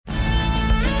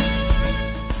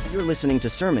You're listening to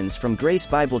sermons from Grace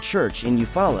Bible Church in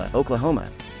Eufaula,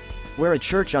 Oklahoma. We're a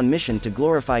church on mission to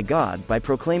glorify God by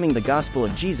proclaiming the gospel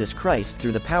of Jesus Christ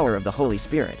through the power of the Holy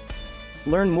Spirit.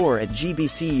 Learn more at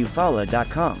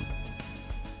gbceufaula.com.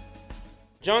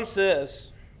 John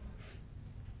says,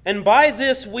 "And by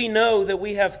this we know that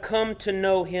we have come to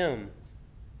know Him,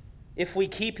 if we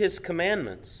keep His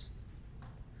commandments.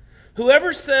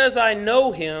 Whoever says, 'I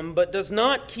know Him,' but does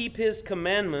not keep His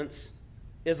commandments,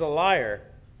 is a liar,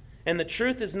 and the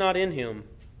truth is not in him.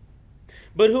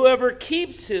 But whoever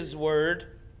keeps His word,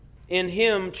 in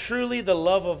him truly the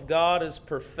love of God is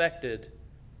perfected.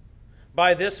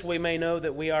 By this we may know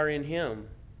that we are in Him.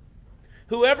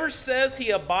 Whoever says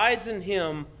he abides in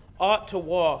Him ought to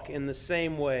walk in the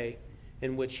same way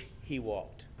in which He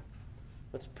walked."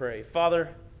 Let's pray. Father,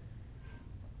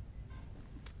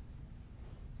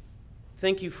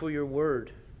 thank You for Your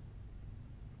word.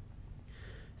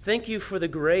 Thank You for the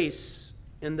grace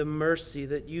and the mercy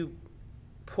that You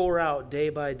pour out day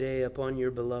by day upon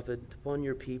Your beloved, upon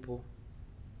Your people.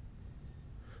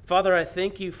 Father, I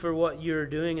thank You for what You're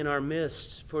doing in our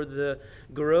midst, for the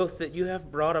growth that You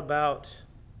have brought about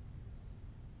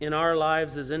in our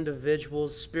lives as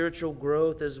individuals, spiritual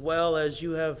growth, as well as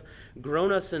You have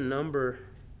grown us in number.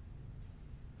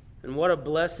 And what a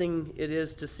blessing it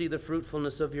is to see the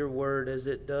fruitfulness of Your word as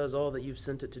it does all that You've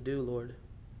sent it to do, Lord.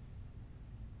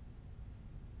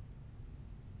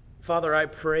 Father, I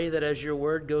pray that as Your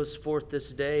word goes forth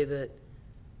this day,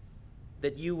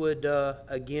 that You would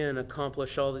again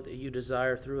accomplish all that You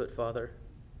desire through it, Father.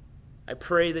 I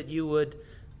pray that You would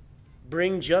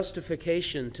bring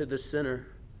justification to the sinner,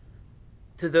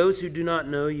 to those who do not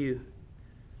know You,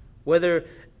 whether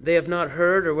they have not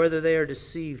heard or whether they are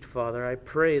deceived, Father. I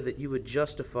pray that You would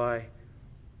justify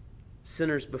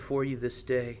sinners before You this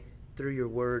day through Your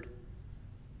word.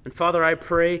 And Father, I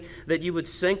pray that You would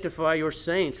sanctify Your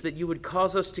saints, that You would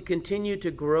cause us to continue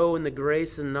to grow in the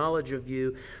grace and knowledge of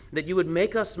You, that You would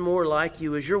make us more like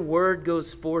You as Your word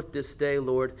goes forth this day,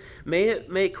 Lord. May it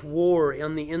make war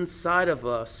on the inside of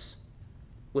us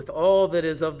with all that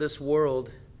is of this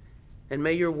world, and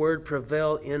may Your word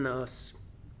prevail in us.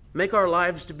 Make our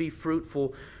lives to be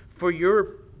fruitful for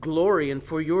Your glory and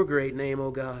for Your great name,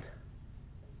 O God.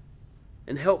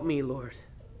 And help me, Lord.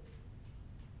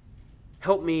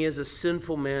 Help me as a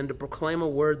sinful man to proclaim a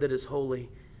word that is holy.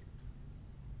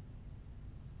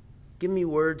 Give me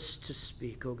words to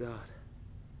speak, O God.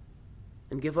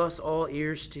 And give us all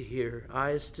ears to hear,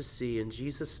 eyes to see. In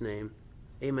Jesus' name,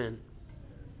 amen.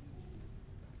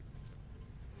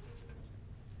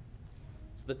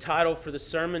 So the title for the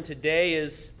sermon today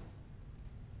is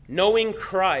Knowing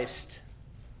Christ,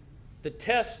 the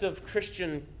Test of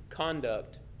Christian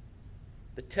Conduct.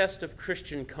 The Test of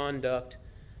Christian Conduct.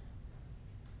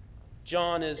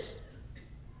 John is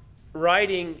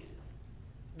writing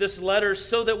this letter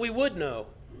so that we would know,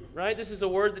 right? This is a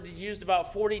word that is used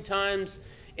about 40 times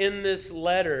in this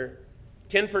letter.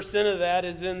 10% of that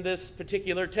is in this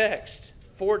particular text.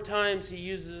 4 times he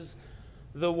uses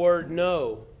the word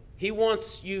know. He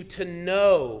wants you to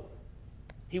know.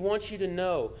 He wants you to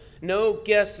know. No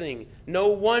guessing, no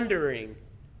wondering,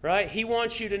 right? He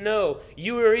wants you to know.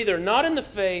 You are either not in the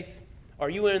faith or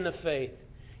you are in the faith.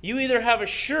 You either have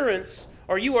assurance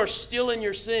or you are still in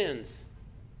your sins.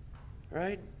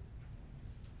 Right?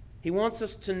 He wants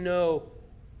us to know.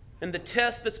 And the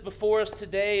test that's before us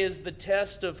today is the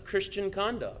test of Christian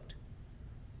conduct.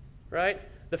 Right?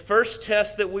 The first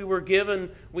test that we were given,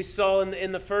 we saw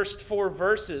in the first 4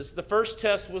 verses. The first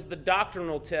test was the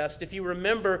doctrinal test. If you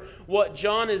remember what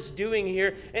John is doing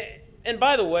here. And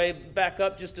by the way, back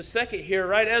up just a second here,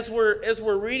 right? As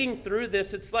we're reading through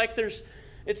this, it's like there's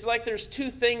 2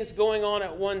 things going on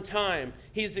at one time.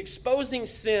 He's exposing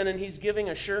sin and he's giving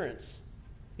assurance.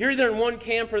 You're either in one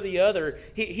camp or the other.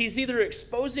 He's either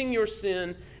exposing your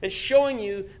sin and showing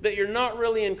you that you're not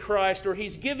really in Christ, or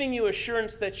he's giving you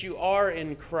assurance that you are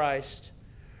in Christ.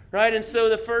 Right? And so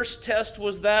the first test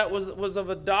was of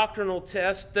a doctrinal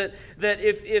test that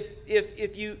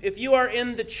if you are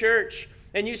in the church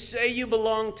and you say you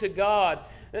belong to God,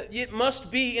 it must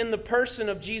be in the person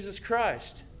of Jesus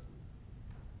Christ.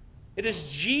 It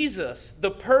is Jesus,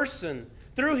 the person,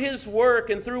 through His work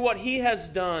and through what He has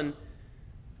done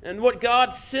and what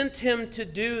God sent Him to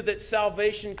do, that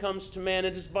salvation comes to man.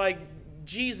 It is by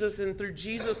Jesus and through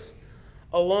Jesus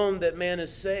alone that man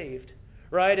is saved.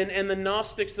 right? And the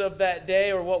Gnostics of that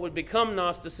day, or what would become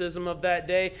Gnosticism of that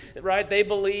day, right? They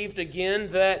believed,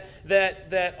 again,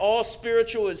 that all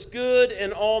spiritual is good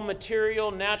and all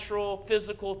material, natural,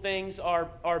 physical things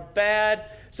are bad.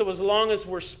 So as long as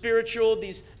we're spiritual,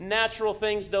 these natural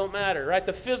things don't matter, right?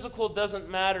 The physical doesn't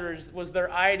matter was their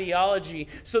ideology.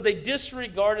 So they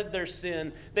disregarded their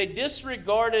sin. They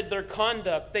disregarded their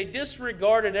conduct. They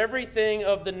disregarded everything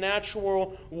of the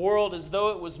natural world as though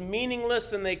it was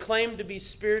meaningless, and they claimed to be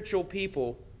spiritual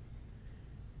people.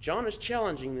 John is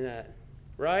challenging that,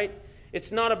 right?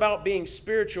 It's not about being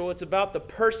spiritual. It's about the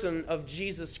person of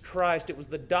Jesus Christ. It was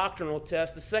the doctrinal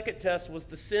test. The second test was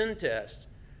the sin test.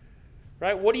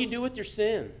 Right? What do you do with your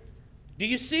sin? Do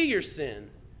you see your sin?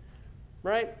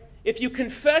 Right? If you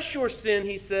confess your sin,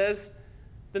 he says,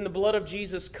 then the blood of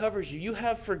Jesus covers you. You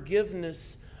have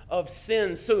forgiveness of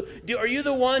sin. So are you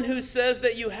the one who says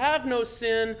that you have no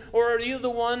sin, or are you the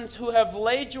ones who have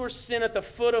laid your sin at the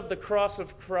foot of the cross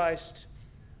of Christ,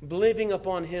 believing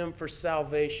upon him for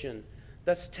salvation?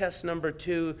 That's test number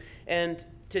 2. And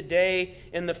today,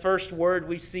 in the first word,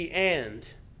 we see and.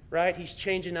 Right? He's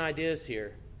changing ideas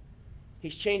here.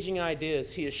 He's changing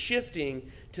ideas. He is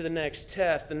shifting to the next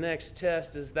test. The next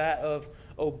test is that of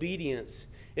obedience.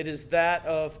 It is that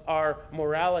of our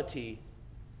morality,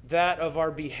 that of our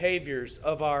behaviors,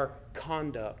 of our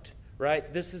conduct.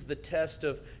 Right? This is the test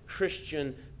of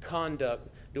Christian conduct.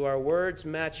 Do our words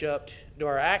match up? Do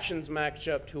our actions match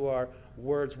up to our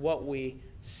words, what we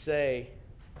say?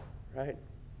 Right?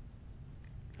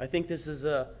 I think this is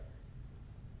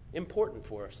important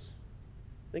for us.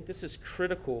 I think this is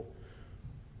critical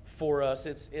for us.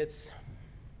 It's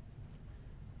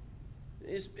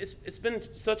been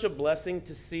such a blessing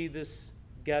to see this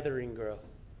gathering grow.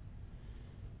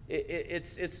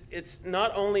 It's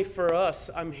not only for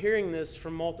us. I'm hearing this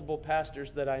from multiple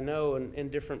pastors that I know in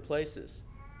different places,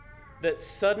 that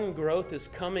sudden growth is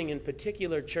coming in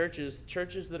particular churches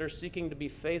that are seeking to be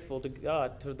faithful to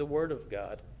God, to the Word of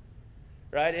God.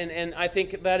 Right? And I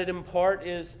think that it in part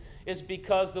is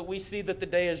because that we see that the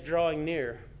day is drawing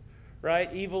near.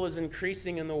 Right? Evil is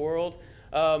increasing in the world,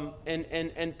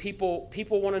 and people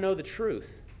want to know the truth,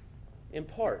 in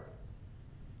part.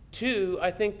 2,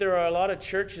 I think there are a lot of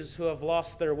churches who have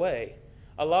lost their way.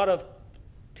 A lot of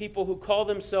people who call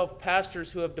themselves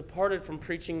pastors who have departed from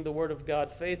preaching the Word of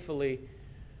God faithfully,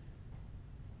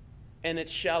 and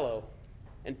it's shallow,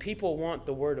 and people want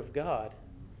the Word of God.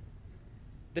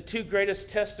 The 2 greatest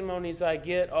testimonies I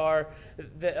get are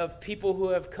of people who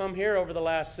have come here over the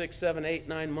last 6, 7, 8,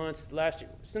 9 months, last year,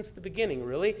 since the beginning,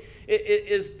 really,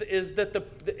 is that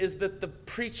the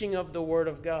preaching of the Word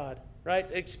of God,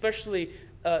 right? Especially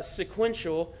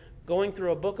sequential, going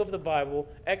through a book of the Bible,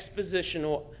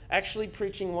 expositional, actually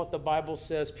preaching what the Bible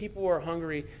says. People are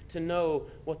hungry to know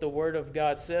what the Word of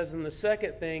God says. And the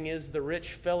second thing is the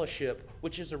rich fellowship,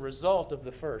 which is a result of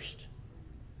the first.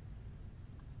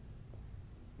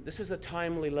 This is a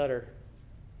timely letter,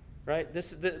 right?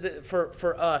 This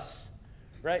for us,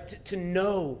 right? To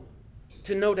know,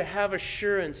 to have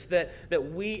assurance that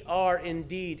we are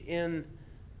indeed in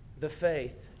the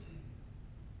faith,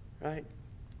 right?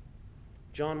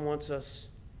 John wants us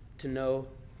to know.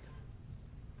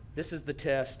 This is the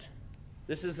test.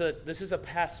 This is a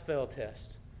pass-fail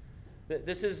test.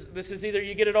 This is either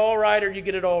you get it all right or you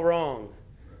get it all wrong.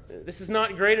 This is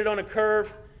not graded on a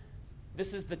curve.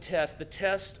 This is the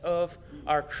test of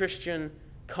our Christian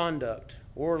conduct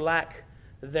or lack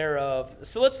thereof.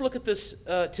 So let's look at this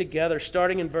together,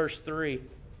 starting in verse 3.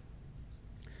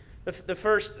 The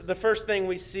first thing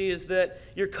we see is that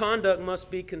your conduct must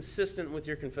be consistent with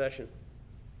your confession.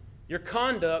 Your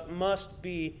conduct must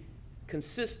be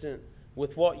consistent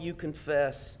with what you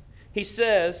confess. He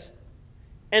says,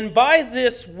 "And by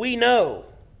this we know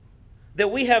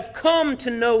that we have come to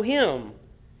know Him,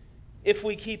 if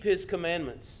we keep His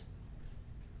commandments."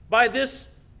 By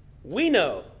this we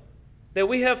know that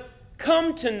we have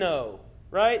come to know,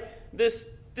 right?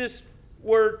 This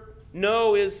word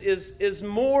know is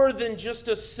more than just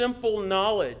a simple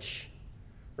knowledge,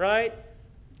 right?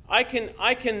 I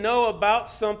can know about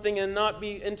something and not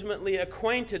be intimately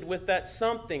acquainted with that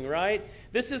something, right?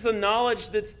 This is a knowledge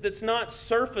that's not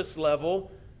surface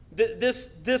level.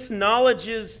 This knowledge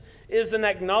is an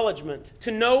acknowledgement.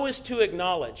 To know is to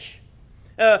acknowledge.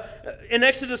 In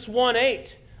Exodus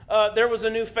 1:8, there was a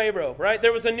new Pharaoh, right?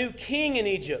 There was a new king in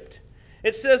Egypt.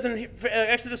 It says in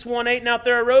Exodus 1:8, "Now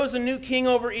there arose a new king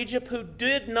over Egypt who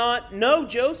did not know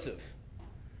Joseph."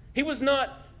 He was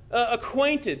not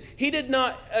acquainted. He did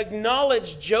not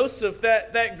acknowledge Joseph,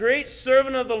 that great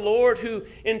servant of the Lord who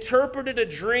interpreted a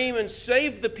dream and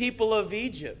saved the people of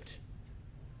Egypt.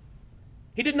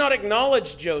 He did not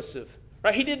acknowledge Joseph.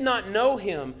 Right? He did not know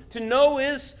him. To know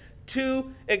is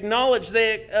to acknowledge.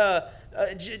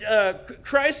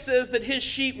 Christ says that his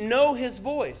sheep know his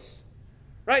voice.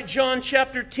 Right? John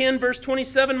chapter 10, verse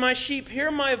 27, my sheep hear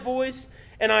my voice,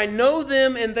 and I know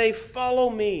them, and they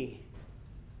follow me.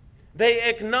 They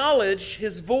acknowledge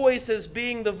his voice as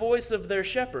being the voice of their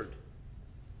shepherd.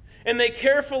 And they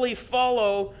carefully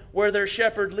follow where their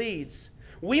shepherd leads.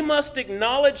 We must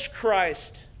acknowledge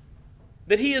Christ,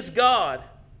 that he is God,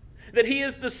 that he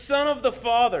is the Son of the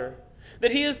Father,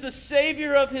 that he is the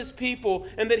Savior of his people,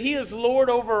 and that he is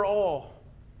Lord over all.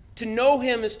 To know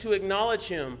him is to acknowledge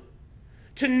him.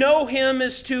 To know him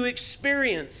is to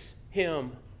experience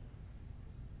him.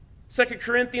 2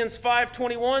 Corinthians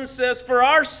 5:21 says, for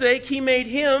our sake he made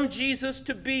him, Jesus,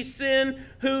 to be sin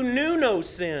who knew no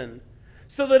sin,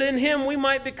 so that in him we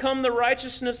might become the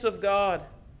righteousness of God.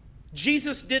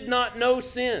 Jesus did not know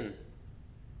sin.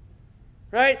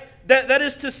 Right? That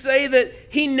is to say that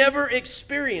he never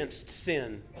experienced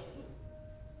sin.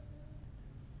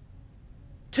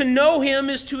 To know him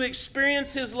is to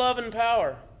experience his love and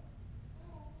power.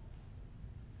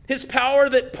 His power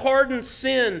that pardons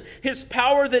sin. His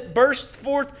power that bursts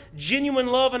forth genuine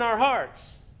love in our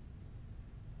hearts.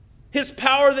 His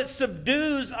power that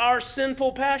subdues our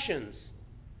sinful passions.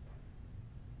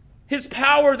 His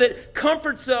power that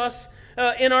comforts us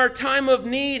in our time of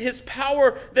need. His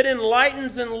power that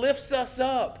enlightens and lifts us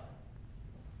up.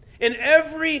 And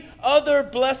every other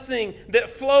blessing that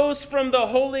flows from the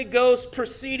Holy Ghost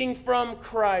proceeding from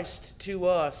Christ to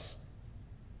us.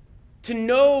 To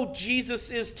know Jesus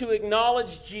is to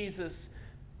acknowledge Jesus,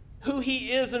 who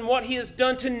he is and what he has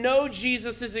done. To know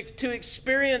Jesus is to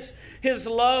experience his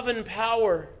love and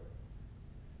power.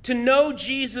 To know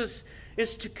Jesus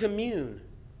is to commune,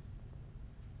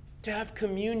 to have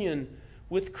communion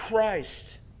with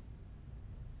Christ,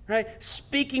 right?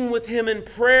 Speaking with him in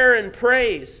prayer and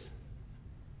praise,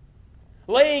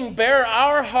 laying bare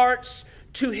our hearts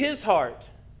to his heart,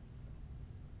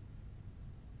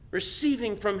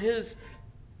 receiving from his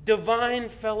divine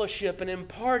fellowship and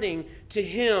imparting to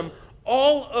him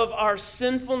all of our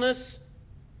sinfulness,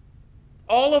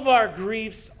 all of our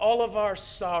griefs, all of our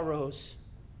sorrows.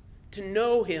 To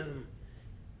know him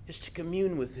is to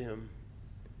commune with him.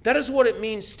 That is what it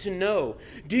means to know.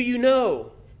 Do you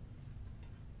know?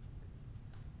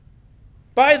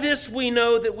 By this we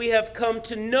know that we have come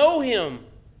to know him,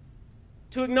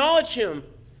 to acknowledge him,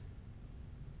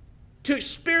 to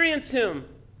experience him,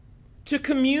 to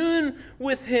commune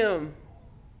with him.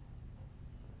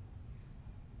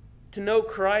 To know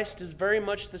Christ is very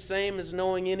much the same as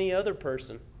knowing any other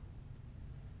person.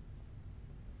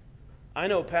 I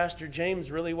know Pastor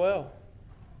James really well.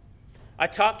 I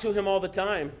talk to him all the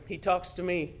time. He talks to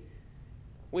me.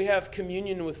 We have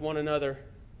communion with one another.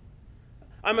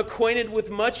 I'm acquainted with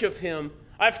much of him.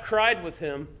 I've cried with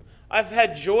him. I've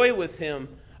had joy with him.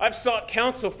 I've sought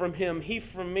counsel from him, he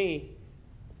from me.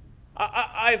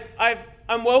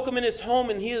 I'm welcome in his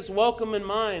home and he is welcome in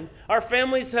mine. Our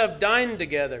families have dined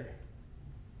together.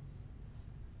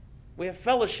 We have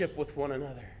fellowship with one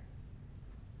another.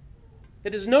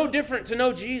 It is no different to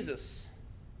know Jesus.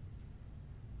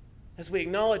 As we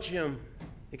acknowledge him,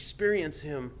 experience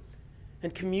him,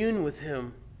 and commune with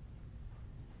him.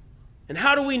 And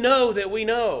how do we know that we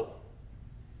know?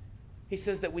 He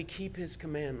says that we keep his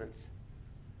commandments.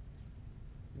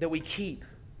 That we keep.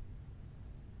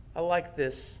 I like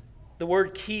this. The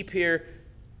word keep here,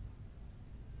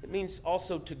 it means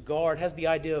also to guard. It has the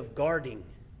idea of guarding.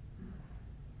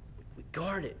 We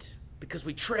guard it because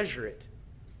we treasure it,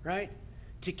 right?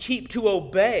 To keep, to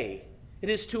obey. It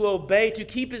is to obey. To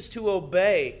keep is to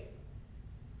obey.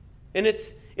 And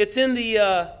it's in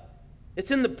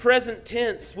the present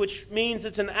tense, which means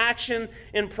it's an action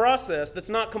in process that's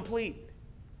not complete.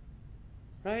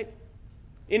 Right?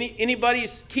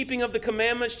 Anybody's keeping of the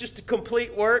commandments just a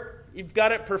complete work? You've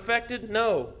got it perfected?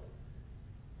 No.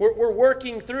 We're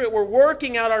working through it. We're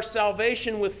working out our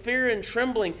salvation with fear and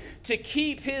trembling. To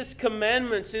keep his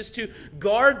commandments is to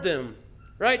guard them.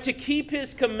 Right? To keep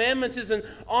his commandments is an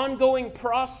ongoing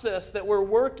process that we're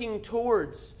working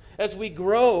towards as we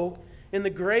grow in the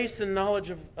grace and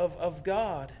knowledge of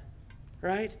God.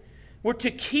 Right? We're to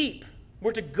keep.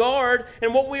 We're to guard.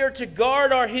 And what we are to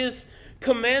guard are his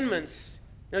commandments.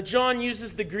 Now, John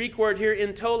uses the Greek word here,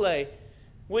 entole,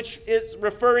 which is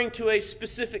referring to a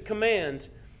specific command.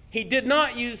 He did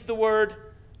not use the word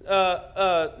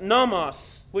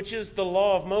nomos, which is the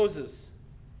law of Moses.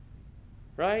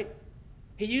 Right?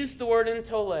 He used the word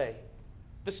entole,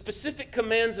 the specific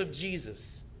commands of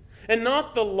Jesus, and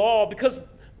not the law, because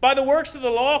by the works of the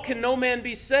law can no man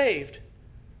be saved.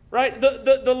 Right?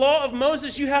 The law of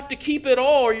Moses, you have to keep it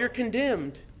all or you're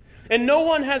condemned. And no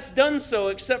one has done so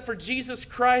except for Jesus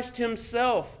Christ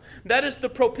himself. That is the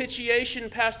propitiation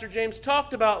Pastor James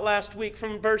talked about last week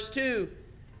from verse 2.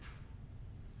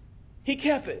 He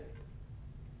kept it.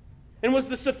 And was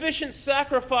the sufficient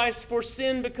sacrifice for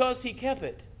sin because he kept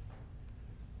it.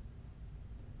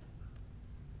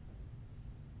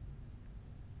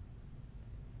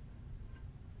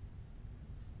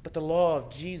 But the law of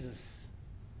Jesus,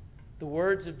 the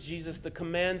words of Jesus, the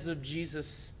commands of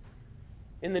Jesus,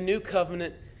 in the new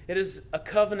covenant, it is a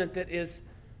covenant that is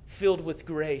filled with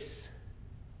grace.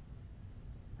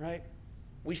 Right?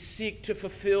 We seek to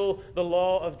fulfill the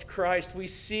law of Christ. We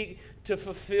seek to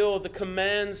fulfill the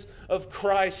commands of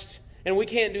Christ. And we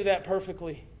can't do that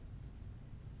perfectly.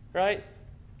 Right?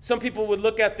 Some people would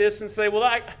look at this and say, well,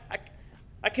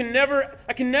 I can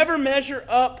never measure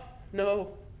up.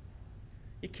 No,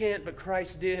 you can't, but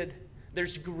Christ did.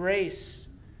 There's grace.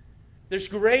 There's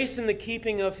grace in the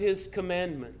keeping of his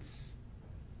commandments.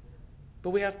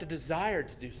 But we have to desire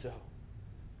to do so.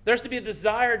 There has to be a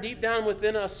desire deep down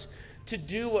within us to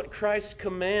do what Christ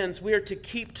commands. We are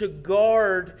to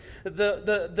guard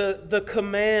the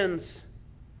commands.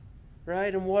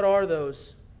 Right? And what are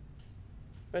those?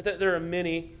 Right? There are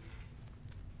many.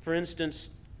 For instance,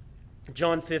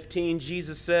 John 15,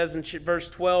 Jesus says in verse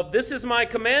 12, "This is my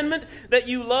commandment, that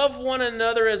you love one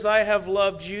another as I have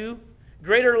loved you.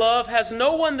 Greater love has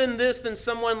no one than this, than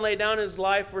someone lay down his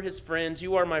life for his friends.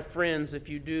 You are my friends if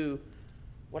you do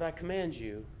what I command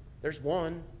you." There's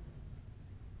one.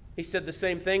 He said the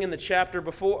same thing in the chapter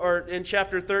before, or in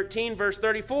chapter 13, verse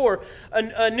 34.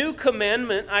 A new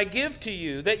commandment I give to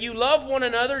you, that you love one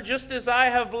another just as I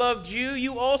have loved you.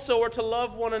 You also are to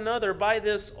love one another. By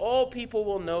this, all people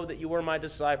will know that you are my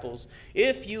disciples,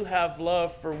 if you have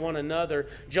love for one another.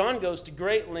 John goes to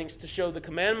great lengths to show the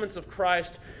commandments of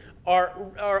Christ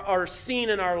are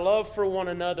seen in our love for one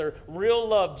another. Real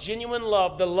love, genuine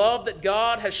love, the love that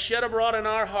God has shed abroad in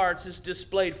our hearts is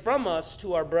displayed from us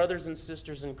to our brothers and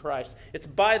sisters in Christ. It's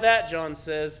by that,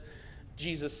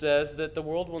 Jesus says, that the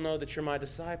world will know that you're my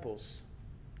disciples.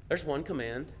 There's one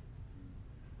command.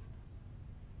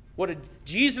 What did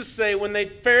Jesus say when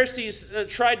the Pharisees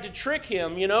tried to trick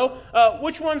him?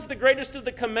 Which one's the greatest of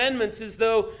the commandments? As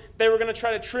though they were going to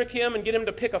try to trick him and get him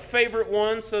to pick a favorite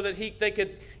one so that they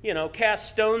could, cast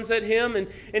stones at him.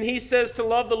 And he says to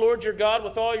love the Lord your God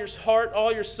with all your heart,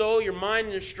 all your soul, your mind,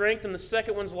 and your strength. And the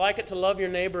second one's like it, to love your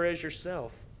neighbor as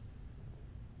yourself.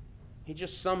 He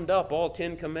just summed up all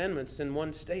 10 commandments in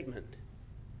one statement.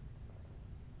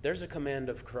 There's a command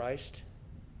of Christ.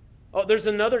 Oh, there's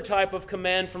another type of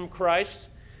command from Christ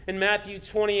in Matthew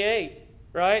 28,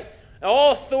 right?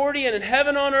 All authority in heaven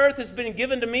and on earth has been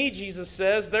given to me, Jesus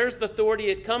says. There's the authority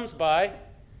it comes by.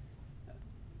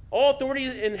 All authority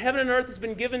in heaven and earth has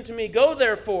been given to me. Go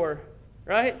therefore,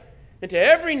 right? Into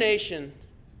every nation,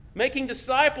 making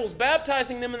disciples,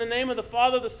 baptizing them in the name of the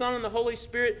Father, the Son, and the Holy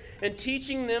Spirit, and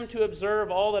teaching them to observe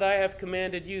all that I have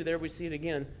commanded you. There we see it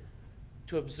again.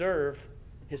 To observe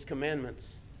his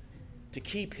commandments. To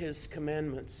keep his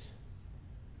commandments.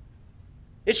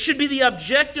 It should be the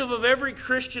objective of every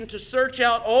Christian to search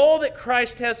out all that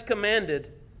Christ has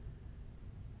commanded,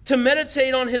 to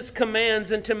meditate on his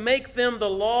commands, and to make them the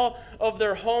law of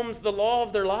their homes, the law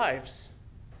of their lives.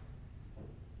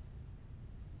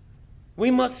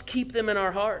 We must keep them in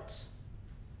our hearts.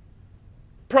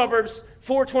 Proverbs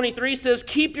 4:23 says,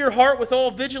 "Keep your heart with all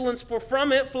vigilance, for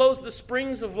from it flows the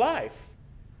springs of life."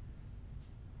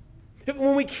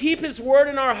 When we keep his word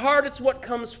in our heart, it's what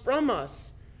comes from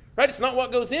us. Right? It's not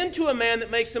what goes into a man that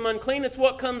makes him unclean, it's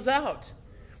what comes out.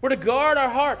 We're to guard our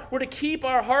heart. We're to keep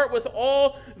our heart with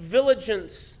all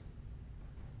vigilance.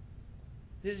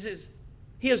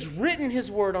 He has written his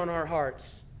word on our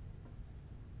hearts.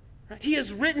 Right? He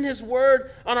has written his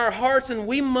word on our hearts, and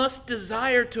we must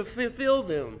desire to fulfill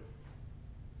them.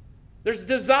 There's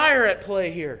desire at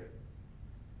play here.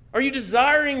 Are you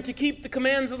desiring to keep the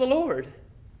commands of the Lord?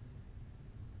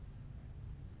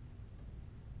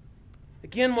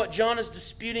 Again, what John is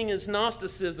disputing is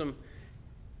Gnosticism.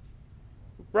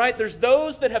 Right? There's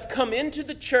those that have come into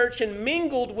the church and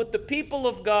mingled with the people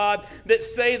of God that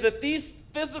say that these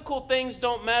physical things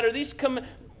don't matter.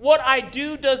 What I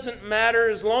do doesn't matter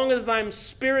as long as I'm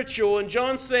spiritual. And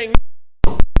John's saying,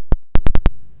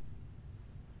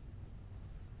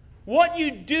 what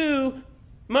you do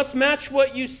must match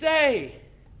what you say.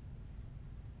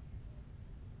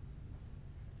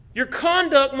 Your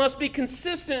conduct must be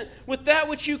consistent with that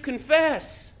which you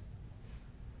confess.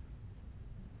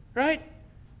 Right?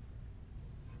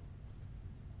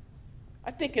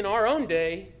 I think in our own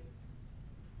day,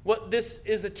 What this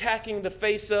is attacking the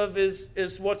face of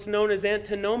is what's known as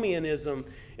antinomianism.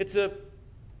 It's a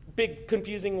big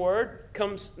confusing word.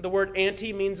 The word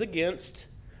anti means against.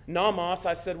 Nomos,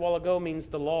 I said a while ago, means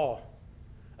the law.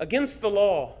 Against the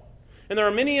law. And there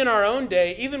are many in our own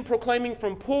day, even proclaiming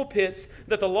from pulpits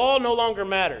that the law no longer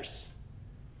matters.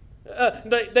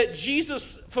 That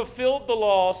Jesus fulfilled the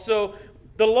law, so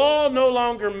the law no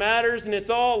longer matters, and it's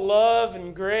all love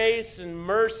and grace and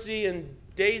mercy and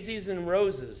daisies and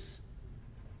roses.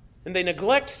 And they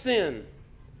neglect sin.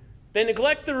 They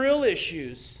neglect the real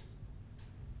issues.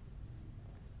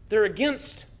 They're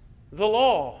against the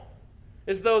law,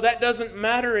 as though that doesn't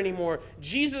matter anymore.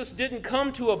 Jesus didn't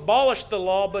come to abolish the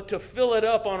law, but to fill it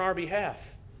up on our behalf.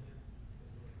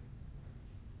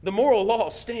 The moral law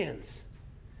stands.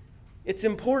 It's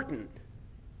important,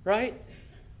 right?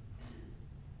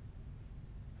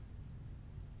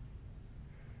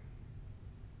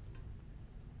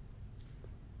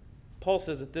 Paul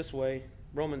says it this way,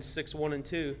 Romans 6, 1 and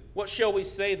 2. What shall we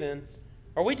say then?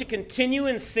 Are we to continue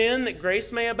in sin that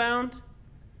grace may abound?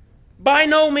 By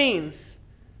no means.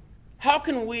 How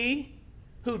can we,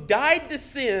 who died to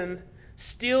sin,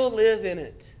 still live in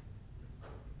it?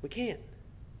 We can't.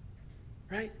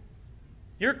 Right?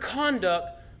 Your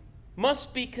conduct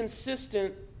must be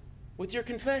consistent with your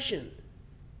confession.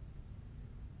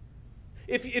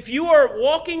 If you are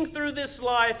walking through this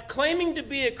life claiming to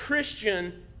be a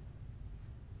Christian,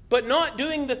 but not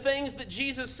doing the things that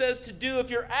Jesus says to do, if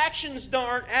your actions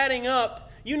aren't adding up,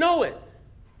 you know it.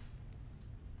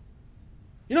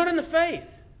 You're not in the faith.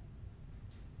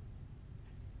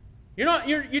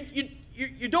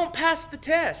 You don't pass the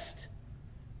test.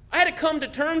 I had to come to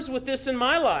terms with this in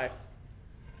my life.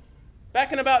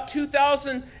 Back in about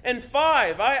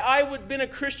 2005, I had been a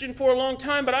Christian for a long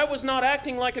time, but I was not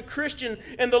acting like a Christian,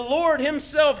 and the Lord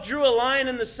Himself drew a line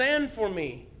in the sand for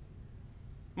me.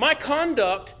 My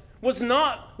conduct was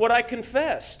not what I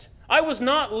confessed. I was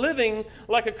not living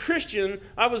like a Christian.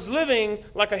 I was living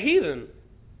like a heathen.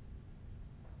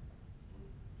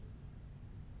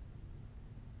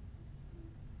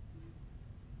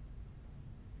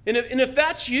 And if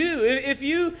that's you,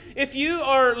 if you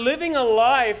are living a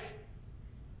life,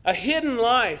 a hidden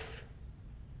life,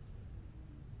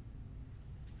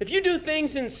 if you do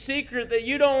things in secret that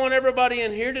you don't want everybody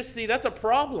in here to see, that's a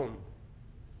problem.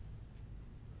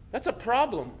 That's a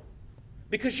problem.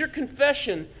 Because your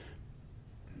confession,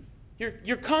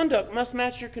 your conduct must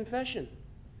match your confession.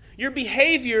 Your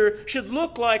behavior should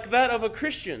look like that of a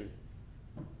Christian.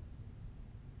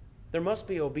 There must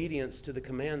be obedience to the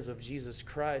commands of Jesus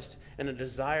Christ and a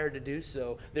desire to do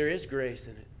so. There is grace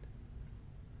in it.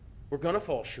 We're going to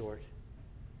fall short.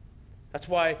 That's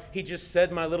why He just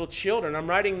said, my little children, I'm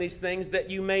writing these things that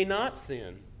you may not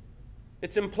sin.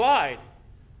 It's implied.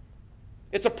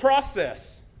 It's a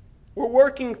process. We're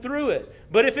working through it.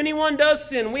 But if anyone does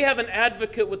sin, we have an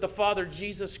advocate with the Father,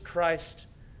 Jesus Christ,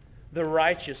 the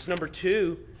righteous. Number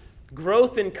 2,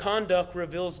 growth in conduct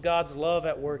reveals God's love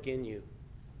at work in you.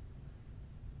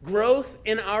 Growth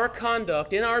in our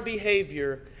conduct, in our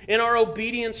behavior, in our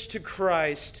obedience to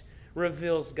Christ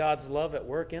reveals God's love at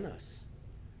work in us.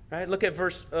 Right? Look at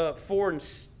verse 4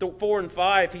 and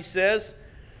 5. He says,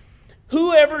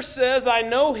 whoever says, I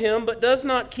know Him, but does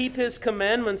not keep His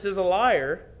commandments is a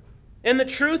liar, and the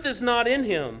truth is not in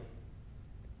him.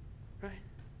 Right?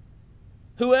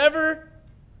 Whoever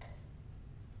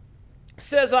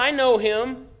says, I know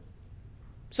Him,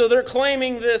 so they're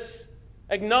claiming this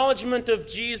acknowledgement of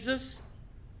Jesus.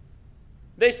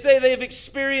 They say they've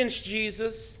experienced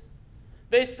Jesus.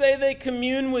 They say they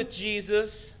commune with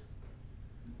Jesus,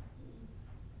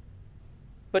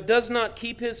 but does not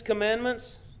keep His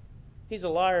commandments. He's a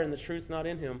liar and the truth not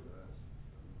in him.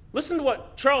 Listen to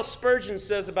what Charles Spurgeon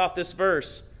says about this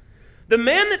verse. The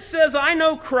man that says, I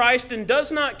know Christ, and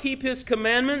does not keep His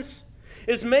commandments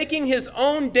is making his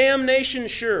own damnation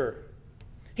sure.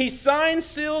 He signs,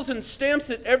 seals, and stamps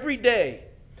it every day.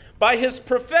 By his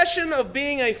profession of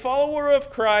being a follower of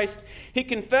Christ, he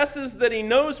confesses that he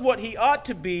knows what he ought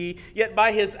to be, yet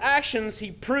by his actions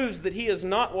he proves that he is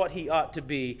not what he ought to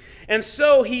be. And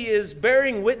so he is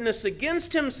bearing witness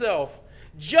against himself,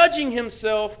 judging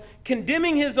himself,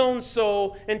 condemning his own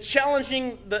soul, and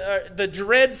challenging the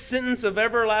dread sentence of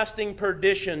everlasting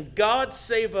perdition. God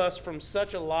save us from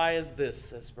such a lie as this,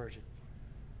 says Spurgeon.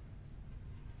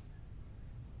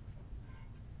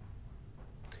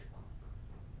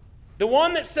 The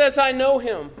one that says, I know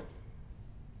Him,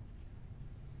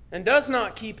 and does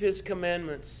not keep His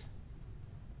commandments,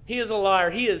 he is a liar.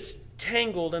 He is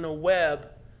tangled in a web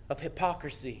of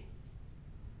hypocrisy.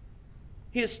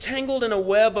 He is tangled in a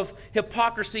web of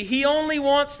hypocrisy. He only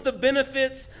wants the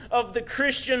benefits of the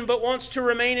Christian, but wants to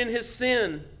remain in his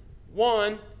sin.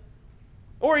 One,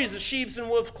 or he's a sheep's in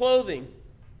wolf's clothing.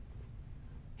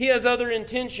 He has other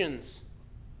intentions.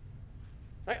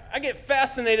 I get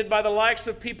fascinated by the likes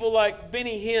of people like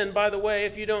Benny Hinn. By the way,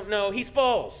 if you don't know, he's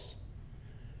false.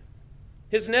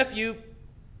 His nephew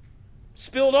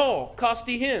spilled all,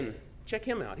 Costi Hinn. Check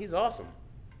him out. He's awesome.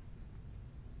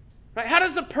 Right? How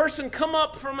does a person come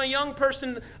up from a young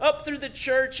person up through the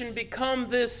church and become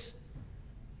this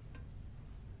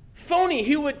phony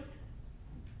who would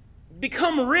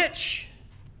become rich,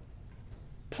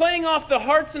 playing off the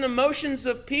hearts and emotions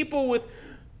of people with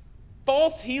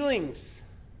false healings?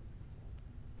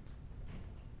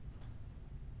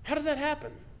 How does that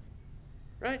happen?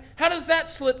 Right? How does that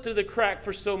slip through the crack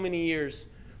for so many years?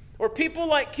 Or people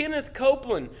like Kenneth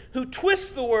Copeland, who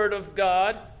twist the Word of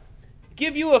God,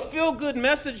 give you a feel-good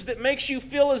message that makes you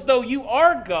feel as though you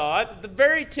are God, the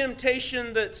very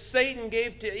temptation that Satan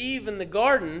gave to Eve in the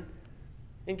garden,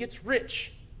 and gets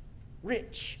rich,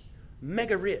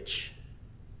 mega rich,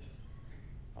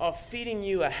 off feeding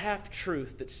you a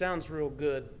half-truth that sounds real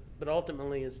good, but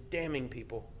ultimately is damning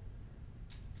people.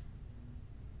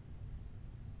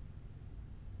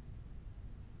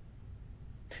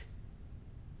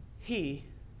 He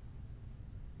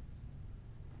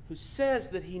who says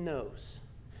that he knows,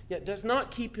 yet does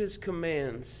not keep his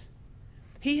commands,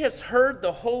 he has heard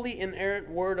the holy, inerrant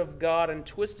word of God and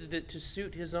twisted it to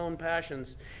suit his own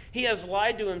passions. He has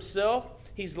lied to himself,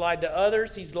 he's lied to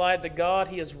others, he's lied to God,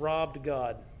 he has robbed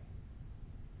God.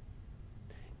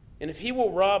 And if he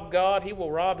will rob God, he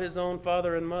will rob his own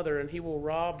father and mother, and he will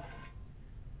rob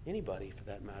anybody for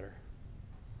that matter.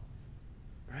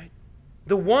 Right?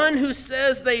 The one who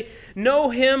says they know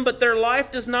him, but their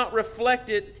life does not reflect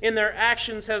it in their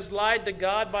actions, has lied to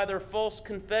God by their false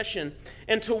confession.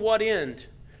 And to what end?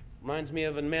 Reminds me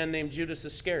of a man named Judas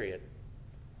Iscariot,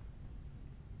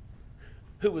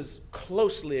 who was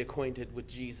closely acquainted with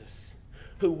Jesus,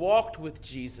 who walked with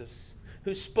Jesus,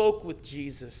 who spoke with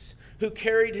Jesus, who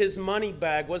carried his money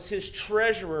bag, was his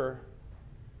treasurer.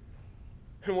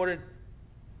 And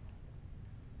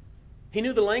he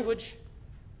knew the language.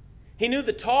 He knew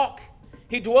the talk.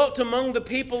 He dwelt among the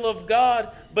people of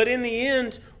God. But in the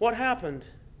end, what happened?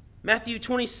 Matthew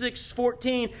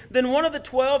 26:14. Then one of the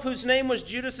 12, whose name was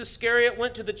Judas Iscariot,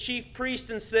 went to the chief priest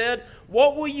and said,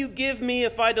 "What will you give me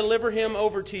if I deliver him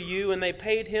over to you?" And they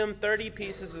paid him 30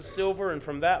 pieces of silver. And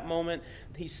from that moment,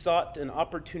 he sought an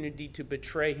opportunity to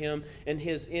betray him. And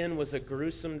his end was a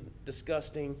gruesome,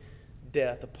 disgusting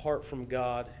death apart from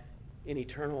God in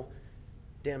eternal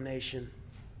damnation.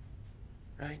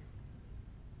 Right?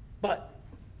 But,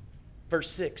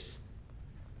 verse 6.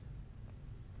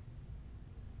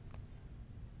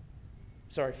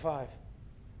 5.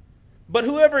 But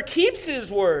whoever keeps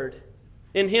his word,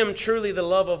 in him truly the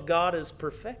love of God is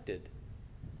perfected.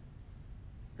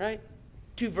 Right?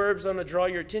 Two verbs I'm going to draw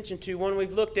your attention to. One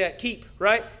we've looked at, keep,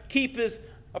 right? Keep is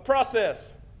a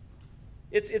process.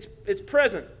 It's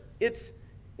present. It's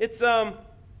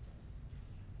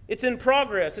in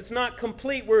progress. It's not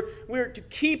complete. We're to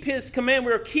keep his command.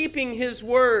 We're keeping his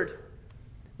word.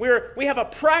 We have a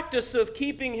practice of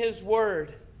keeping his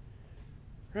word.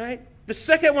 Right? The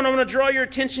second one I want to draw your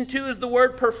attention to is the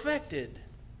word perfected.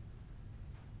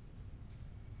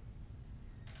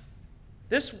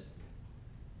 This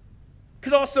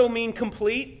could also mean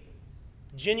complete,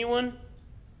 genuine,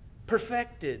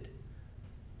 perfected.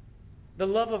 The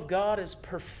love of God is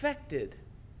perfected.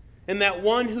 And that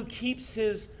one who keeps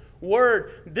his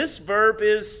word. This verb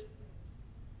is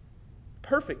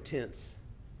perfect tense.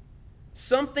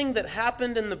 Something that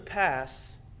happened in the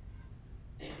past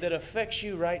that affects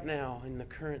you right now in the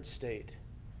current state.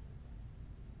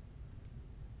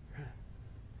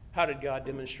 How did God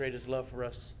demonstrate his love for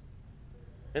us?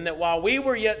 And that while we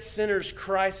were yet sinners,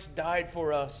 Christ died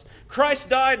for us. Christ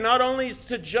died not only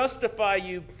to justify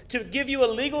you, to give you a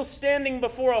legal standing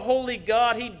before a holy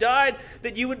God. He died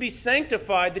that you would be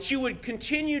sanctified, that you would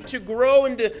continue to grow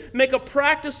and to make a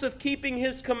practice of keeping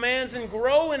his commands and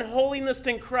grow in holiness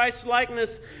and Christ's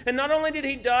likeness. And not only did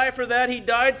he die for that, he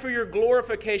died for your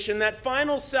glorification. That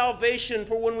final salvation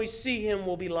for when we see him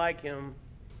will be like him.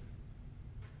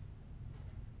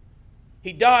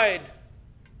 He died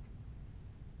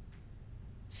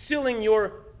sealing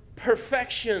your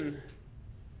perfection.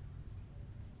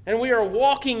 And we are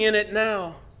walking in it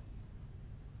now.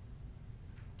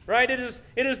 Right? It is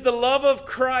the love of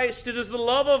Christ. It is the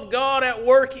love of God at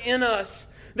work in us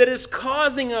that is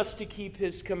causing us to keep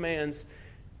his commands.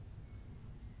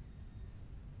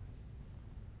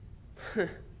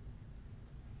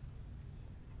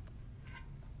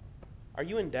 Are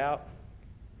you in doubt?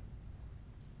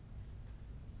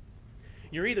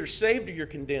 You're either saved or you're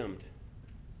condemned.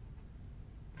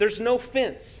 There's no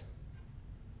fence.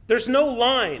 There's no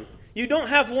line. You don't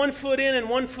have one foot in and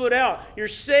one foot out. You're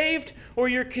saved or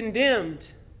you're condemned.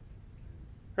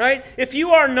 Right? If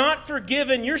you are not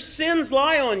forgiven, your sins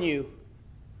lie on you.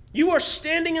 You are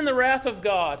standing in the wrath of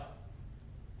God.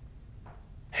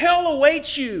 Hell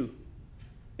awaits you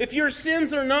if your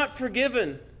sins are not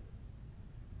forgiven.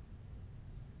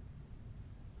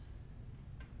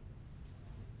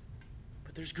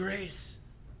 But there's grace.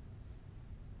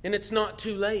 And it's not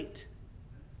too late.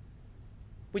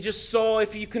 We just saw,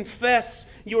 if you confess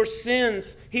your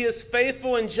sins, He is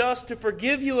faithful and just to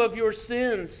forgive you of your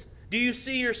sins. Do you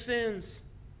see your sins?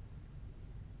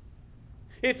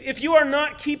 If you are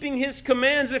not keeping His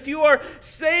commands, if you are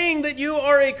saying that you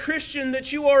are a Christian,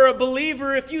 that you are a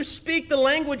believer, if you speak the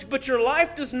language but your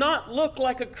life does not look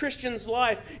like a Christian's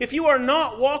life, if you are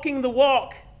not walking the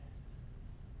walk,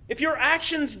 if your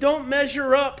actions don't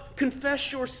measure up, confess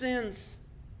your sins.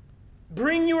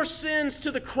 Bring your sins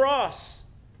to the cross,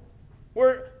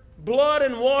 where blood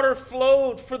and water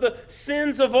flowed for the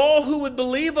sins of all who would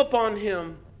believe upon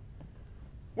Him,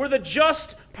 where the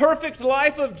just, perfect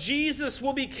life of Jesus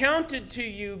will be counted to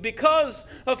you because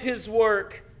of His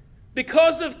work,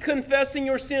 because of confessing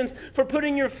your sins, for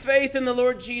putting your faith in the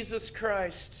Lord Jesus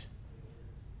Christ.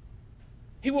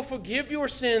 He will forgive your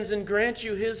sins and grant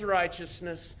you His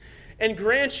righteousness, and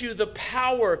grant you the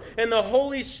power and the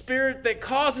Holy Spirit that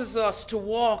causes us to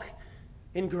walk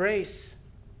in grace.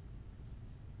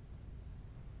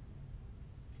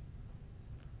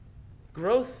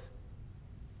 Growth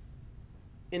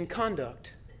in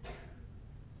conduct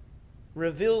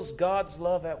reveals God's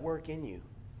love at work in you.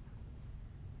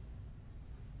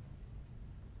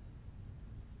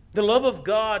 The love of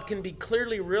God can be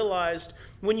clearly realized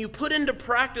when you put into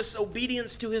practice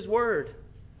obedience to His Word.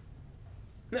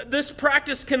 This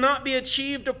practice cannot be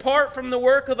achieved apart from the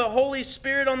work of the Holy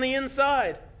Spirit on the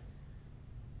inside.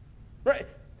 Right?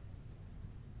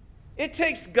 It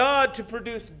takes God to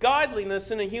produce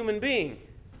godliness in a human being.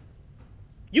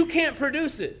 You can't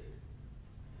produce it.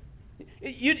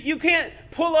 You can't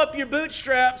pull up your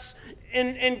bootstraps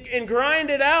and grind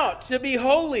it out to be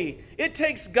holy. It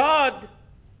takes God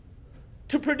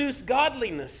to produce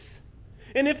godliness.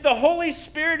 And if the Holy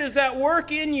Spirit is at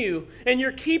work in you, and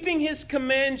you're keeping His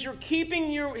commands, you're keeping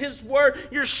His Word,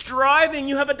 you're striving,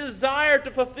 you have a desire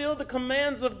to fulfill the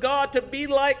commands of God, to be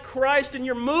like Christ, and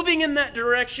you're moving in that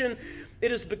direction,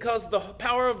 it is because the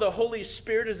power of the Holy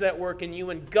Spirit is at work in you,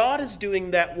 and God is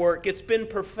doing that work. It's been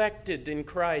perfected in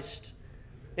Christ,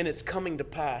 and it's coming to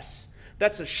pass.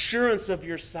 That's assurance of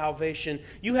your salvation.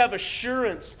 You have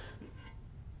assurance.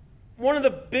 One of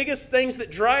the biggest things that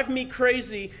drive me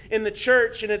crazy in the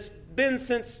church, and it's been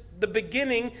since the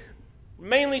beginning,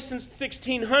 mainly since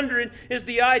 1600, is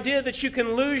the idea that you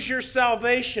can lose your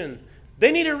salvation.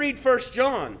 They need to read 1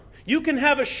 John. You can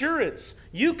have assurance.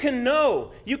 You can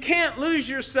know. You can't lose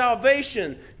your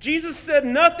salvation. Jesus said,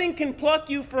 nothing can pluck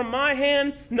you from my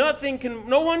hand. No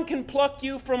one can pluck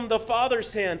you from the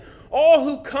Father's hand. All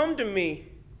who come to me,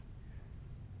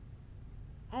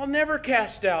 I'll never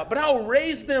cast out, but I'll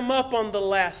raise them up on the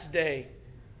last day.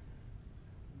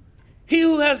 He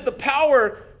who has the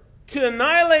power to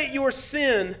annihilate your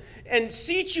sin and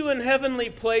seat you in heavenly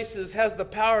places has the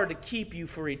power to keep you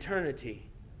for eternity.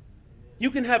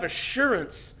 You can have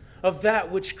assurance of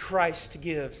that which Christ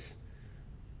gives.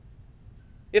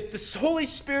 If the Holy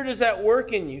Spirit is at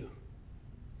work in you,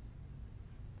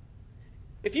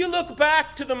 if you look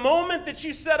back to the moment that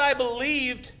you said, I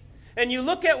believed, and you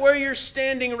look at where you're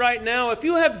standing right now, if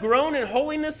you have grown in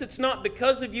holiness, it's not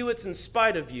because of you, it's in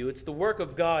spite of you. It's the work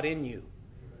of God in you.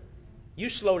 You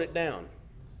slowed it down.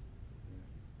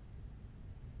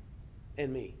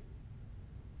 And me.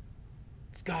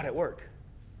 It's God at work.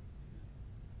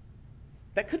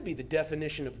 That could be the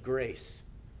definition of grace.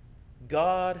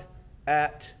 God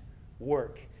at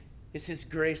work. Is His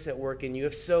grace at work in you?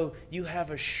 If so, you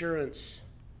have assurance.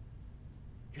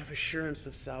 You have assurance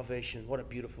of salvation. What a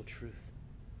beautiful truth.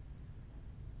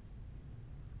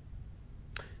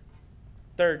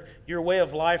 Third, your way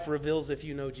of life reveals if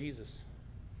you know Jesus.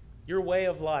 Your way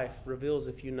of life reveals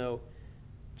if you know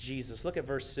Jesus. Look at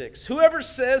verse 6. Whoever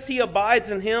says he abides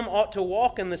in Him ought to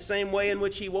walk in the same way in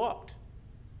which He walked.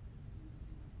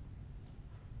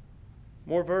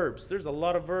 More verbs. There's a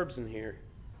lot of verbs in here.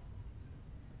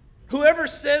 Whoever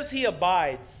says he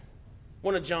abides.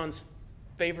 One of John's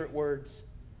favorite words.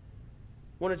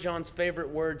 One of John's favorite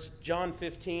words. John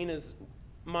 15 is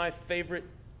my favorite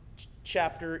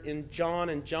chapter in John,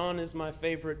 and John is my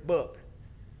favorite book.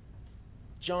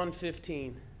 John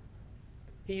 15.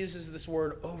 He uses this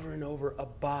word over and over,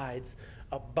 abides.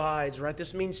 Abides, right?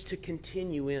 This means to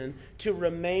continue in, to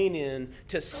remain in,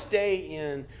 to stay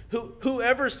in.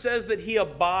 Whoever says that he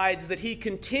abides, that he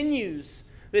continues,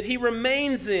 that he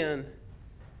remains in,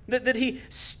 that he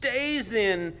stays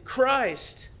in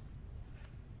Christ,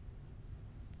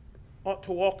 ought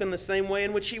to walk in the same way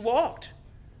in which he walked.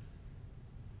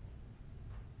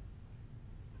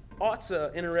 Ought's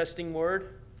an interesting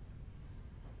word.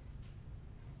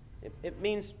 It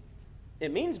means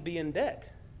be in debt.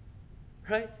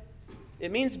 Right?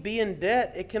 It means be in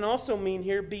debt. It can also mean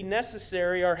here be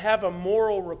necessary or have a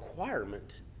moral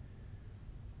requirement.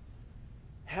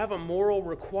 Have a moral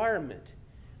requirement.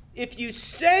 If you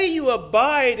say you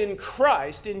abide in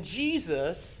Christ, in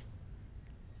Jesus,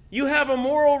 you have a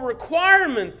moral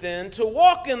requirement then to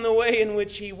walk in the way in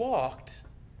which he walked.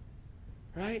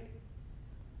 Right?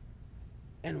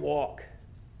 And walk.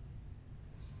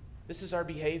 This is our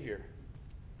behavior.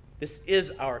 This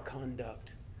is our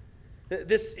conduct.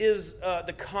 This is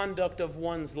the conduct of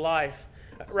one's life,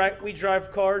 right? We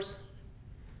drive cars,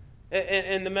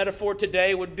 and the metaphor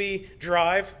today would be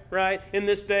drive, right? In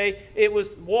this day, it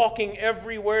was walking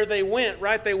everywhere they went,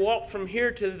 right? They walked from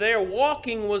here to there.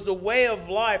 Walking was the way of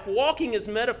life. Walking is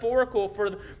metaphorical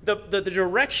for the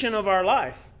direction of our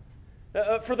life,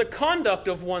 for the conduct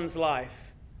of one's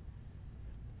life,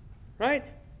 right?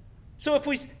 So if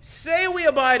we say we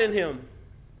abide in him,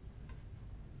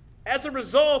 as a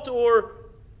result, or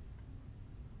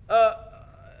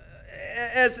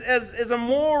as a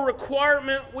moral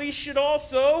requirement, we should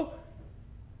also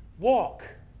walk,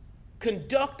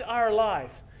 conduct our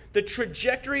life. The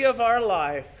trajectory of our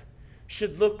life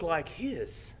should look like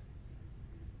his.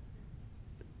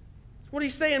 What do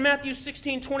you say in Matthew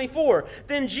 16:24?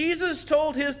 Then Jesus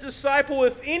told his disciple,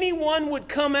 if anyone would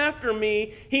come after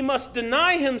me, he must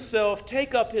deny himself,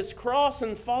 take up his cross,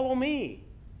 and follow me.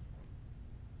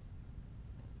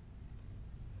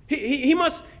 He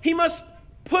must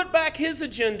put back his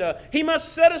agenda. He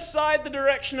must set aside the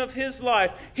direction of his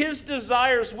life, his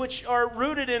desires, which are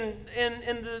rooted in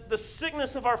the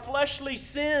sickness of our fleshly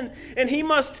sin, and he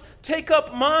must take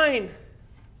up mine.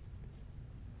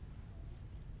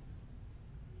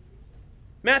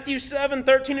 Matthew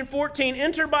 7:13 and 14,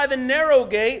 enter by the narrow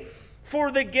gate,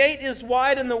 for the gate is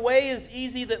wide and the way is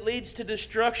easy that leads to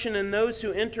destruction, and those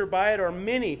who enter by it are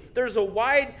many. There's a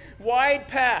wide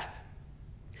path.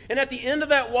 And at the end of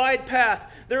that wide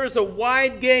path, there is a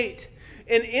wide gate.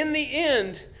 And in the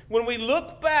end, when we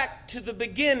look back to the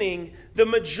beginning, the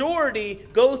majority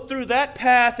go through that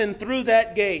path and through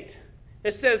that gate.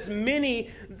 It says,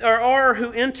 many are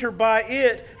who enter by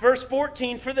it. Verse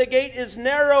 14, for the gate is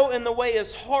narrow and the way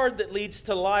is hard that leads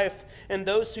to life, and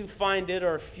those who find it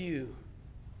are few.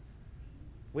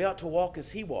 We ought to walk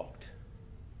as he walked.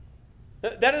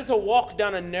 That is a walk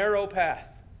down a narrow path.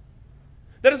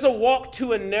 That is a walk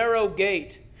to a narrow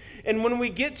gate. And when we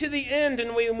get to the end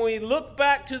and when we look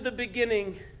back to the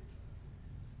beginning,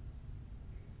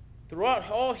 throughout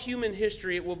all human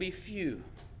history, it will be few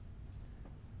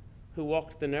who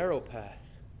walked the narrow path.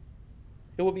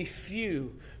 It will be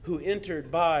few who entered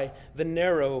by the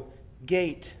narrow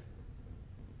gate.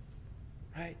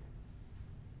 Right?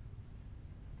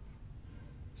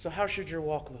 So how should your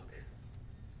walk look?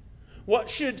 What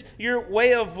should your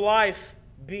way of life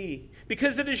be?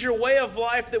 Because it is your way of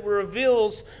life that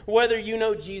reveals whether you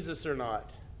know Jesus or not.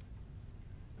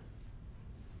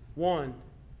 One,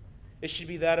 it should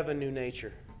be that of a new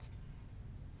nature.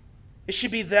 It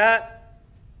should be that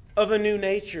of a new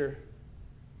nature.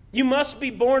 You must be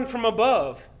born from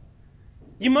above.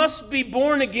 You must be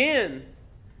born again.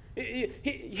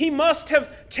 He must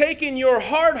have taken your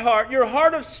hard heart, your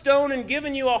heart of stone, and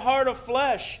given you a heart of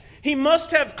flesh. He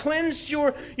must have cleansed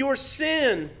your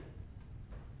sin.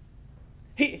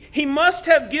 He must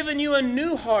have given you a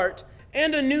new heart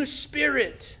and a new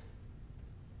spirit.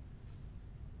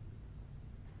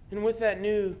 And with that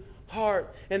new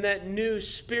heart and that new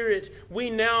spirit, we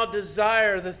now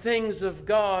desire the things of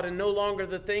God and no longer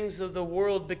the things of the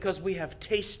world, because we have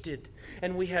tasted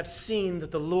and we have seen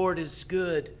that the Lord is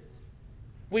good.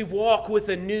 We walk with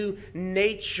a new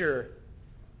nature,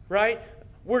 right?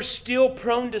 We're still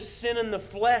prone to sin in the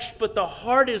flesh, but the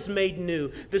heart is made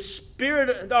new. The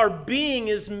spirit, our being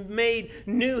is made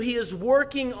new. He is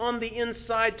working on the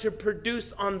inside to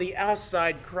produce on the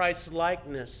outside Christ's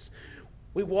likeness.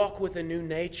 We walk with a new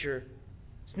nature.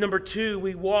 Number two,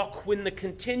 we walk in the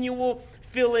continual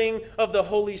filling of the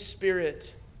Holy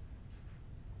Spirit.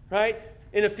 Right?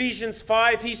 In Ephesians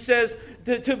 5, he says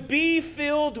to be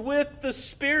filled with the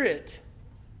Spirit.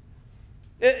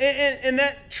 And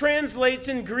that translates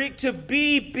in Greek to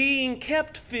be being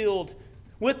kept filled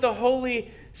with the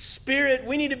Holy Spirit.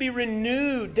 We need to be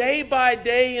renewed day by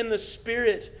day in the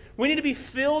Spirit. We need to be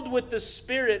filled with the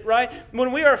Spirit, right?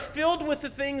 When we are filled with the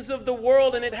things of the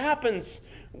world, and it happens,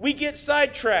 we get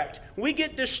sidetracked, we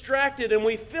get distracted, and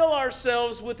we fill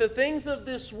ourselves with the things of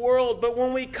this world. But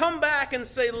when we come back and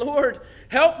say, Lord,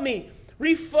 help me,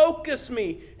 refocus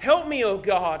me, help me, oh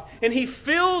God, and He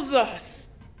fills us,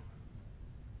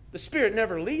 the Spirit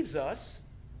never leaves us.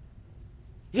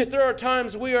 Yet there are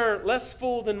times we are less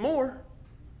full than more.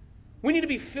 We need to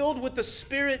be filled with the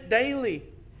Spirit daily.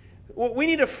 We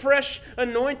need a fresh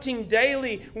anointing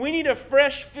daily. We need a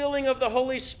fresh filling of the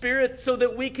Holy Spirit so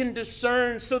that we can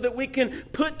discern, so that we can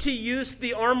put to use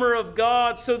the armor of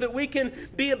God, so that we can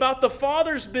be about the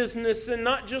Father's business and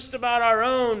not just about our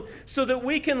own, so that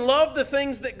we can love the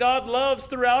things that God loves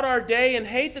throughout our day and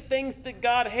hate the things that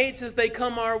God hates as they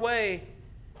come our way.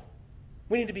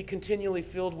 We need to be continually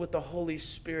filled with the Holy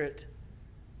Spirit.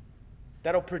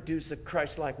 That'll produce a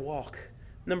Christ-like walk.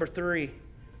 Number 3,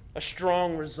 a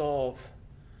strong resolve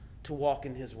to walk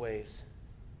in His ways.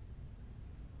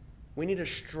 We need a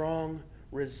strong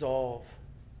resolve.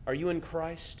 Are you in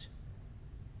Christ?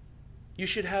 You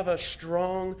should have a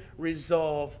strong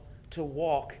resolve to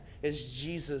walk as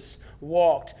Jesus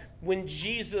walked. When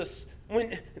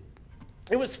it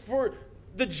was for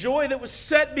the joy that was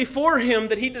set before Him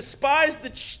that He despised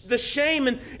the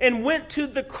shame and went to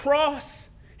the cross.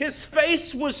 His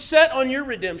face was set on your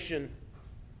redemption.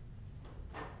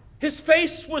 His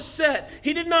face was set.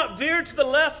 He did not veer to the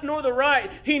left nor the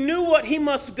right. He knew what He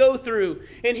must go through,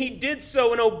 and He did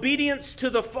so in obedience to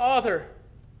the Father.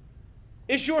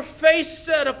 Is your face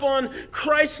set upon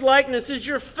Christ's likeness? Is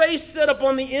your face set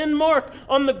upon the end mark,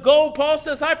 on the goal? Paul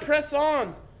says, I press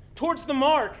on towards the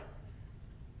mark.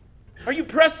 Are you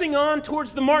pressing on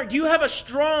towards the mark? Do you have a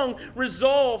strong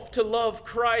resolve to love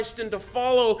Christ and to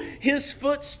follow His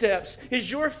footsteps? Is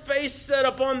your face set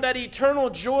upon that eternal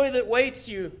joy that waits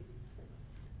you?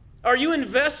 Are you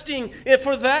investing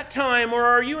for that time, or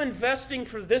are you investing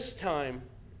for this time?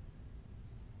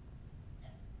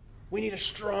 We need a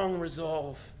strong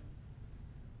resolve.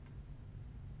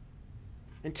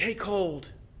 And take hold.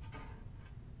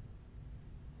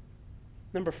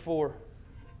 Number 4.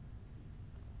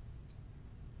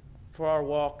 For our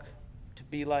walk to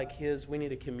be like His, we need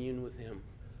to commune with Him.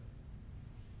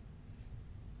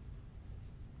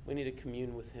 We need to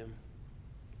commune with Him.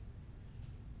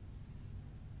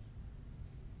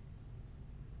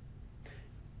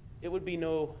 It would be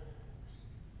no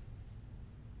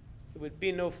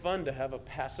fun to have a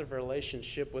passive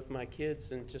relationship with my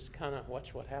kids and just kind of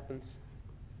watch what happens.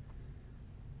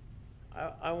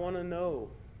 I want to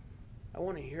know. I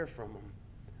want to hear from them.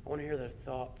 I want to hear their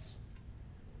thoughts.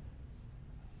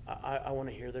 I want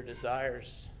to hear their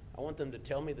desires. I want them to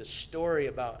tell me the story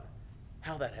about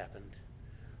how that happened,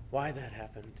 why that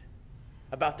happened,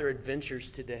 about their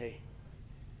adventures today.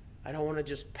 I don't want to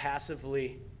just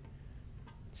passively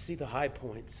see the high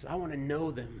points. I want to know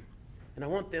them, and I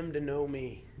want them to know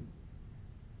me.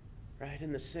 Right?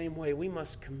 In the same way, we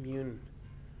must commune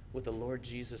with the Lord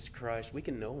Jesus Christ. We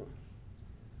can know Him.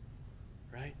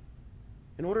 Right?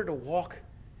 In order to walk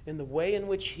in the way in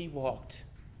which He walked,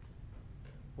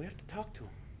 we have to talk to Him.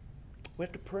 We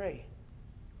have to pray.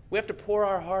 We have to pour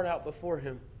our heart out before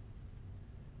Him.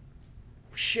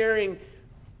 Sharing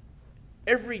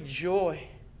every joy,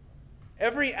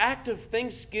 every act of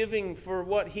thanksgiving for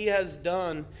what He has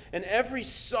done, and every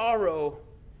sorrow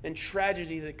and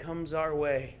tragedy that comes our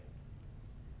way.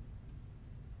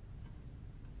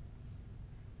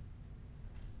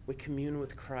 We commune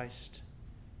with Christ,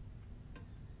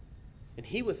 and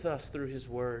He with us through His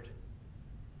Word.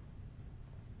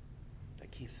 That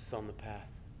keeps us on the path.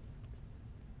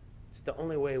 It's the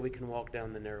only way we can walk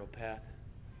down the narrow path,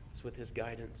 is with His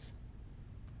guidance.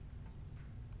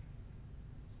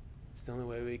 It's the only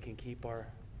way we can keep our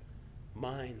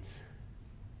minds,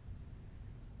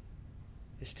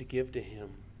 is to give to Him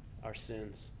our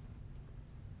sins.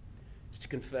 Is to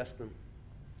confess them.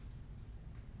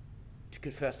 To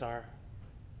confess our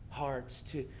hearts,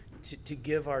 to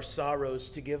give our sorrows,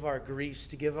 to give our griefs,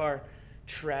 to give our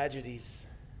tragedies,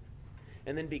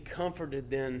 and then be comforted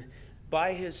then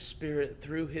by His Spirit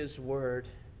through His Word,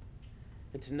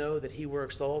 and to know that He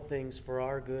works all things for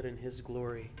our good and His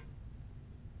glory.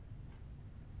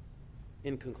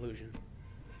 In conclusion,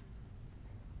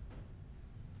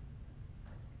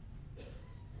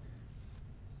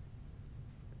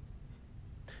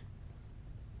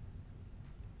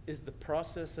 is the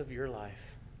process of your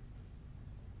life,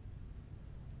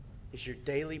 is your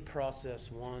daily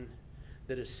process one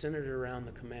that is centered around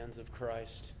the commands of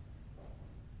Christ?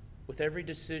 With every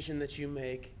decision that you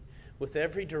make, with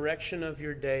every direction of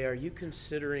your day, are you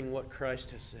considering what Christ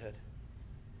has said?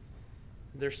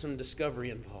 There's some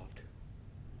discovery involved.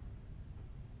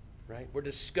 Right? We're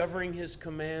discovering His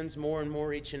commands more and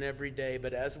more each and every day,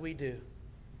 but as we do,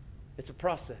 it's a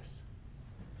process.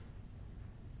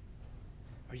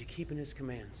 Are you keeping His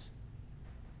commands?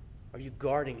 Are you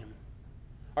guarding Him?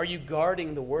 Are you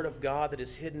guarding the Word of God that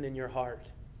is hidden in your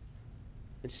heart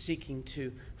and seeking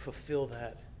to fulfill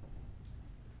that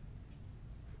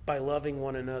by loving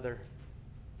one another?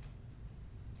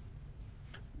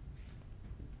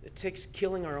 It takes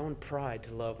killing our own pride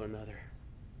to love another.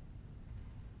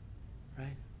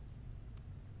 Right?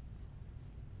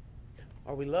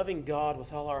 Are we loving God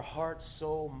with all our heart,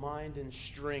 soul, mind, and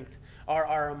strength? Are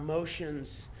our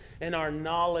emotions and our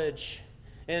knowledge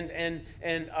and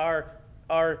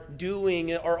our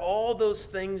doing, are all those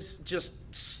things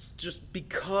just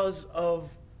because of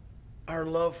our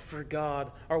love for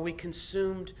God? Are we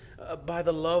consumed by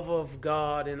the love of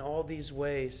God in all these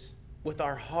ways? With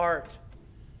our heart,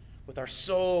 with our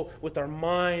soul, with our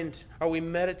mind? Are we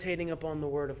meditating upon the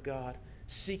Word of God,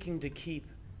 seeking to keep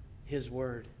His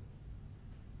Word?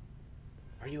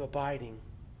 Are you abiding?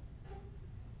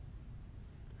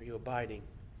 Are you abiding?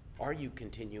 Are you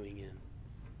continuing in?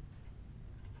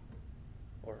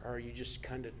 Or are you just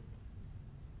kind of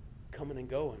coming and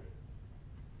going?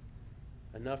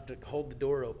 Enough to hold the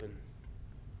door open.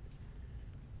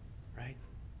 Right?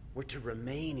 We're to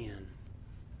remain in,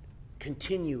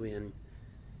 continue in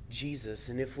Jesus.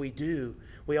 And if we do,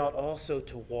 we ought also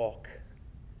to walk.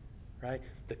 Right?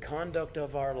 The conduct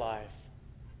of our life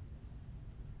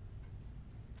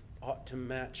ought to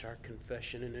match our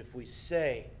confession. And if we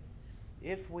say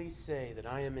that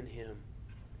I am in Him,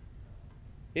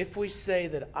 if we say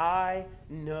that I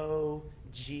know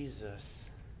Jesus,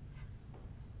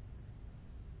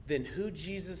 then who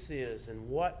Jesus is and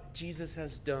what Jesus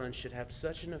has done should have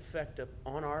such an effect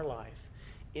on our life,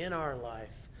 in our life,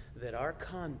 that our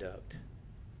conduct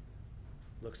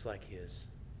looks like His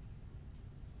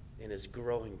and is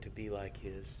growing to be like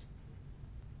His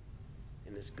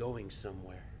and is going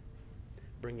somewhere,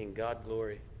 bringing God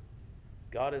glory.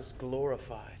 God is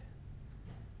glorified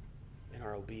in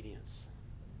our obedience.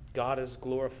 God is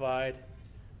glorified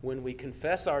when we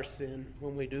confess our sin,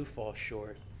 when we do fall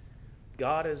short.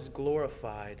 God is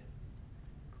glorified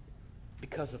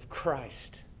because of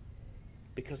Christ,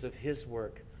 because of His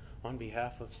work on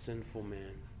behalf of sinful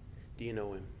man. Do you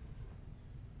know Him?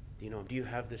 Do you know Him? Do you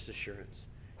have this assurance?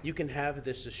 You can have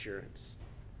this assurance.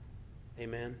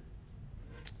 Amen.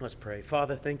 Let's pray.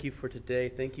 Father, thank You for today.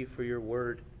 Thank You for Your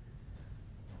word.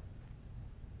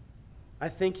 I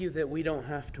thank You that we don't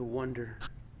have to wonder.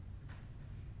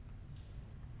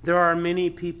 There are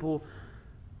many people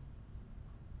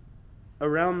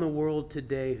around the world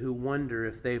today who wonder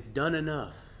if they've done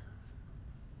enough.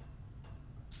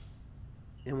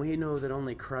 And we know that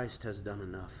only Christ has done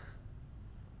enough.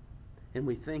 And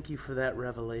we thank You for that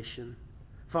revelation.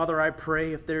 Father, I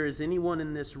pray if there is anyone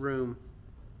in this room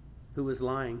who is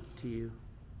lying to You,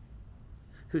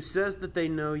 who says that they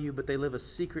know You, but they live a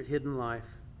secret, hidden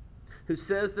life, who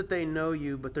says that they know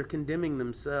You, but they're condemning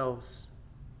themselves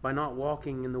by not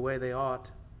walking in the way they ought,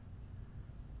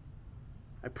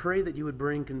 I pray that You would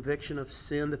bring conviction of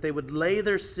sin, that they would lay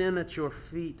their sin at Your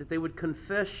feet, that they would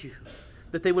confess You,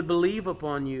 that they would believe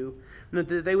upon You, and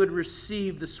that they would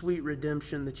receive the sweet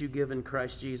redemption that You give in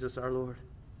Christ Jesus our Lord.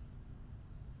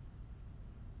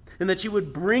 And that You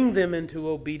would bring them into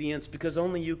obedience, because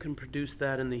only You can produce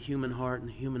that in the human heart and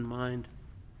the human mind.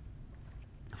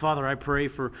 Father, I pray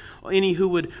for any who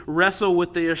would wrestle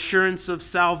with the assurance of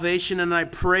salvation, and I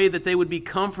pray that they would be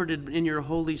comforted in Your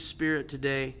Holy Spirit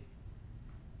today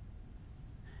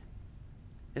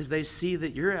as they see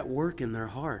that You're at work in their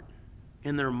heart,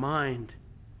 in their mind.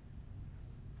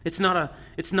 It's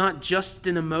not just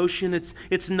an emotion,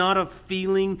 it's not a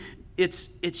feeling,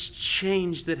 it's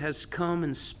change that has come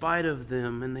in spite of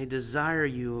them, and they desire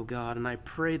You, O God, and I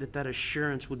pray that that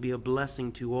assurance would be a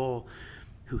blessing to all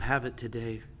who have it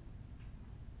today.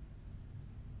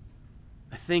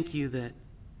 I thank You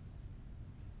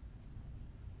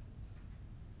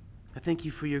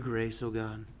for Your grace, O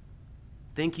God.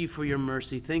 Thank You for Your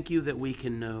mercy. Thank You that we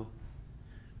can know.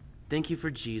 Thank You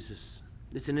for Jesus.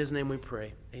 It's in His name we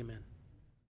pray. Amen.